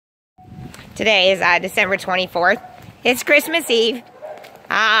Today is December 24th. It's Christmas Eve.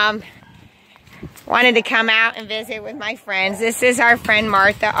 Wanted to come out and visit with my friends. This is our friend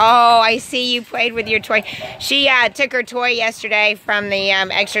Martha. Oh, I see you played with your toy. She took her toy yesterday from the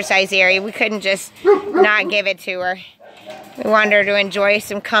exercise area. We couldn't just not give it to her. We wanted her to enjoy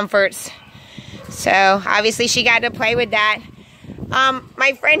some comforts. So, obviously, she got to play with that.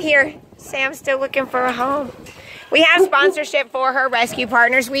 My friend here, Sam's still looking for a home. We have sponsorship for her rescue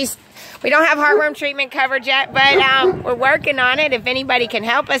partners. We don't have heartworm treatment covered yet, but we're working on it. If anybody can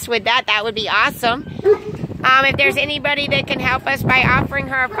help us with that, that would be awesome. If there's anybody that can help us by offering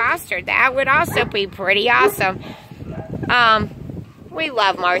her a foster, that would also be pretty awesome. We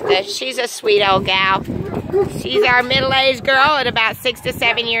love Martha. She's a sweet old gal. She's our middle-aged girl at about 6 to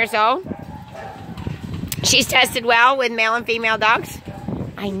 7 years old. She's tested well with male and female dogs.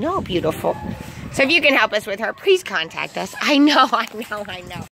 I know, beautiful. So if you can help us with her, please contact us. I know.